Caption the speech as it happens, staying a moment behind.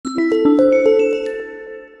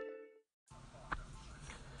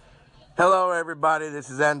Hello, everybody. This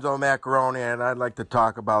is Enzo Macaroni, and I'd like to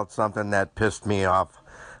talk about something that pissed me off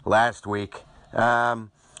last week. I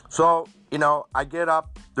get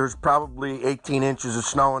up. There's probably 18 inches of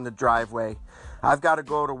snow in the driveway. I've got to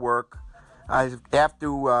go to work. I have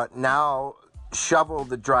to now shovel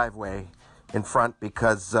the driveway in front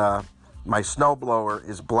because my snowblower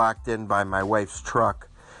is blocked in by my wife's truck,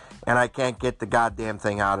 and I can't get the goddamn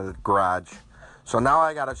thing out of the garage. So now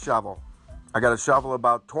I got to shovel. I got to shovel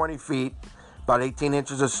about 20 feet, about 18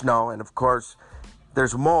 inches of snow, and of course,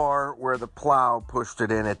 there's more where the plow pushed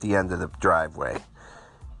it in at the end of the driveway.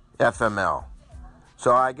 FML.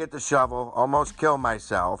 So I get the shovel, almost kill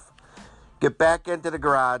myself, get back into the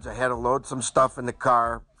garage. I had to load some stuff in the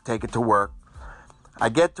car, take it to work. I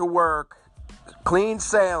get to work, clean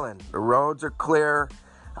sailing. The roads are clear.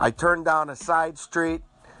 I turn down a side street.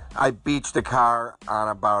 I beach the car on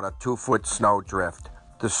about a 2-foot snow drift.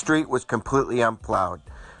 The street was completely unplowed.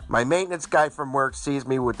 My maintenance guy from work sees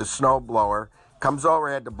me with the snow blower, comes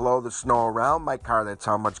over, had to blow the snow around my car. That's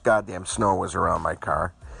how much goddamn snow was around my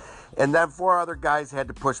car. And then 4 other guys had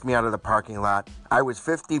to push me out of the parking lot. I was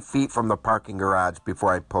 50 feet from the parking garage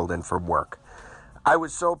before I pulled in from work. I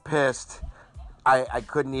was so pissed, I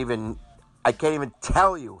can't even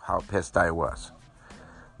tell you how pissed I was.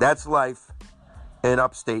 That's life in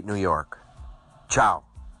upstate New York. Ciao.